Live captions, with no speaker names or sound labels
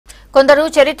కొందరు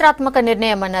చరిత్రాత్మక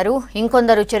నిర్ణయం అన్నారు,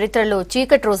 ఇంకొందరు చరిత్రలో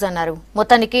చీకటి రోజు అన్నారు.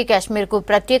 మొత్తానికి కాశ్మీర్కు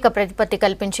ప్రత్యేక ప్రతిపత్తి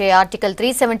కల్పించే ఆర్టికల్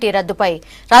 370 రద్దుపై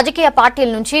రాజకీయ పార్టీల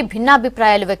నుంచి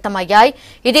భిన్నాభిప్రాయాలు వ్యక్తమయ్యాయి.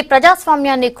 ఇది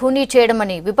ప్రజాస్వామ్యాన్ని ఖూనీ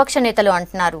చేయడమని విపక్ష నేతలు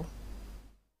అంటున్నారు.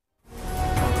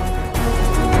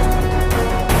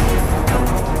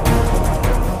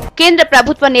 కేంద్ర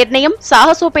ప్రభుత్వ నిర్ణయం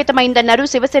సాహసోపేతమైందన్నారు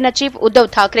శివసేన చీఫ్ ఉద్దవ్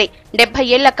ఠాక్రే. 70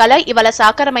 ఏళ్ల కల ఇవాళ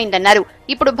సాకారమైందన్నారు.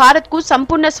 ఇప్పుడు భారత్ కు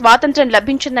సంపూర్ణ స్వాతంత్ర్యం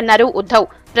లభించిందన్నారు ఉద్దవ్.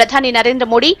 ప్రధాని నరేంద్ర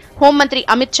మోడీ, హోంమంత్రి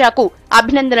అమిత్ షాకు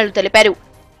అభినందనలు తెలిపారు.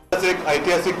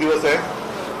 ऐतिहासिक दिवस आहे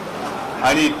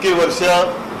आणि इतके वर्ष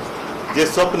जे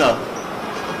स्वप्न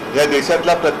या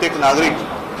देशातला प्रत्येक नागरिक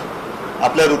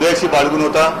आपल्या हृदयाशी बाळगून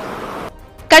होता.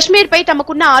 కశ్మీర్ పై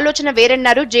తమకున్న ఆలోచన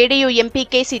వేరన్నారు జేడీయూ ఎంపీ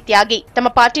కేసీ త్యాగి. తమ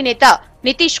పార్టీ నేత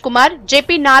Nitish Kumar,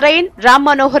 JP Narayan, Ram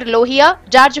Manohar Lohia,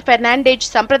 George Fernandez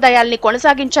సంప్రదాయాల్ని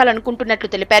కొనసాగించాలనుకుంటున్నట్లు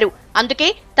తెలిపారు. అందుకే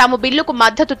తాము బిల్లుకు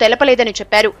మద్దతు తెలపలేదని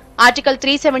చెప్పారు. ఆర్టికల్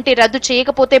 370 రద్దు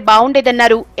చేయకపోతే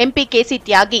బాగుండేదన్నారు ఎంపీ కేసీ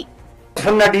త్యాగి.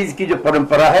 फर्नांडीज की जो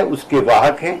परंपरा है उसके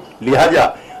वाहक हैं, लिहाजा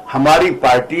हमारी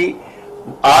पार्टी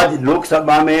आज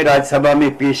लोकसभा में राज्यसभा में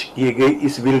पेश किए गए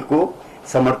इस बिल को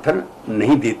समर्थन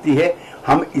नहीं देती है.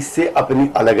 हम इससे अपनी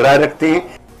अलग राय रखते हैं.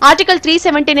 ఆర్టికల్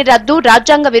 370 రద్దు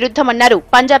రాజ్యాంగ విరుద్ధమన్నారు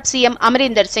పంజాబ్ సీఎం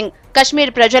అమరీందర్ సింగ్.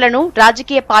 కశ్మీర్ ప్రజలను,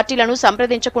 రాజకీయ పార్టీలను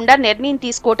సంప్రదించకుండా నిర్ణయం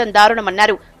తీసుకోవడం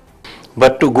దారుణమన్నారు.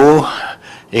 But to go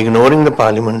ignoring the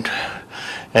parliament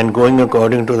and going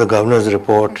according to the governor's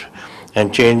report and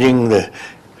changing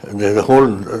the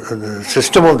whole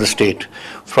system of the state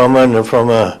from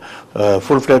a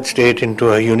full-fledged state into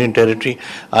a union territory,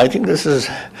 I think this is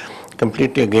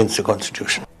completely against the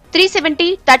constitution. 370,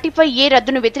 35A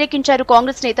రద్దును వ్యతిరేకించారు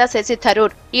కాంగ్రెస్ నేత శశి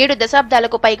థరూర్. 7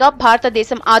 దశాబ్దాలకు పైగా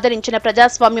భారతదేశం ఆదరించిన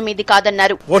ప్రజాస్వామ్యం ఇది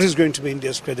కాదన్నారు. What is going to be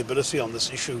India's credibility on this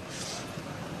issue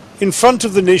in front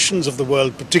of the nations of the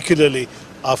world, particularly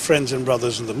our friends and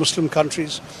brothers in the Muslim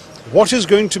countries? What is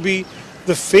going to be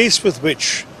the face with which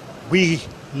we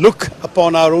look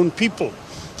upon our own people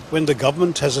when the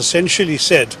government has essentially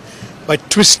said, by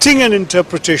twisting an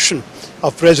interpretation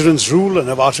of President's rule and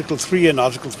of Article 3 and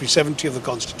Article 370 of the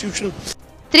Constitution.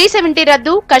 370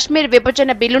 రద్దు, కశ్మీర్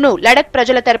విభజన బిల్లును లడక్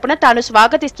ప్రజల తరపున తాను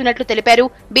స్వాగతిస్తున్నట్లు తెలిపారు.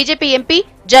 BJP MP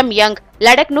జమ్ young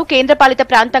Ladakh ను కేంద్రపాలిత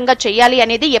ప్రాంతంగా చేయాలి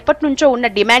అనేది ఎప్పటినుంచో ఉన్న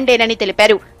డిమాండేనని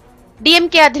తెలిపారు.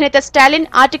 డీఎంకే అధినేత స్టాలిన్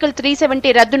ఆర్టికల్ 370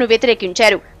 రద్దును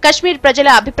వ్యతిరేకించారు. కశ్మీర్ ప్రజల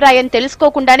అభిప్రాయం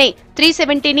తెలుసుకోకుండానే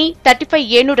 370ని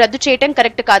 35Aను రద్దు చేయడం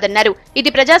కరెక్ట్ కాదన్నారు. ఇది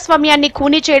ప్రజాస్వామ్యాన్ని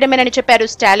ఖూనీ చేయడమేనని చెప్పారు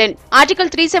స్టాలిన్.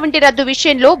 ఆర్టికల్ 370 రద్దు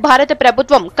విషయంలో భారత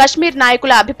ప్రభుత్వం కశ్మీర్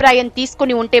నాయకుల అభిప్రాయం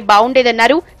తీసుకుని ఉంటే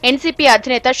బావుండేదన్నారు ఎన్సీపీ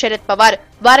అధినేత శరద్ పవార్.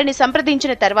 వారిని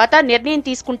సంప్రదించిన తర్వాత నిర్ణయం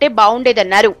తీసుకుంటే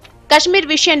బావుండేదన్నారు. కశ్మీర్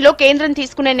విషయంలో కేంద్రం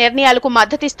తీసుకునే నిర్ణయాలకు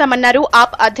మద్దతిస్తామన్నారు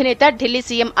ఆప్ అధినేత ఢిల్లీ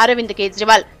సీఎం అరవింద్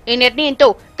కేజ్రీవాల్. ఈ నిర్ణయంతో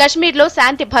కశ్మీర్లో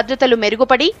శాంతి భద్రతలు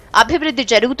మెరుగుపడి అభివృద్ధి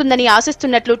జరుగుతుందని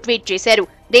ఆశిస్తున్నట్లు ట్వీట్ చేశారు.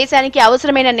 దేశానికి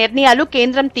అవసరమైన నిర్ణయాలు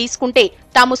కేంద్రం తీసుకుంటే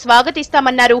తాము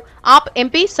స్వాగతిస్తామన్నారు ఆప్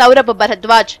ఎంపీ సౌరభ్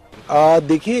భరద్వాజ్.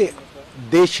 देखिए,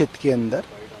 देश हित के अंदर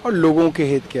और लोगों के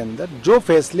हित के अंदर जो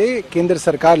फैसले केंद्र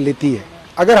सरकार लेती है,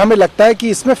 अगर हमें लगता है कि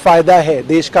इसमें फायदा है,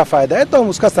 देश का फायदा है, तो हम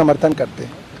उसका समर्थन करते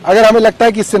हैं. अगर हमें लगता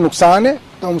है कि इससे नुकसान है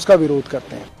तो हम उसका विरोध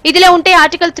करते हैं. ఇదిలా ఉంటే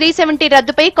ఆర్టికల్ 370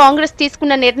 రద్దుపై కాంగ్రెస్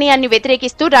తీసుకున్న నిర్ణయాన్ని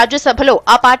వ్యతిరేకిస్తూ రాజ్యసభలో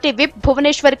ఆ పార్టీ విప్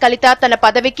భువనేశ్వర్ కలిత తన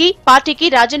పదవికి, పార్టీకి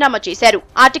రాజీనామా చేశారు.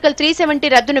 ఆర్టికల్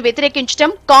 370 రద్దును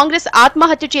వ్యతిరేకించడం కాంగ్రెస్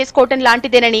ఆత్మహత్య చేసుకోవడం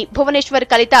లాంటిదేనని భువనేశ్వర్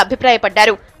కలిత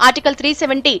అభిప్రాయపడ్డారు. ఆర్టికల్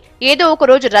 370 ఏదో ఒక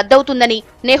రోజు రద్దవుతుందని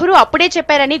నెహ్రూ అప్పుడే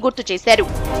చెప్పారని గుర్తు చేశారు.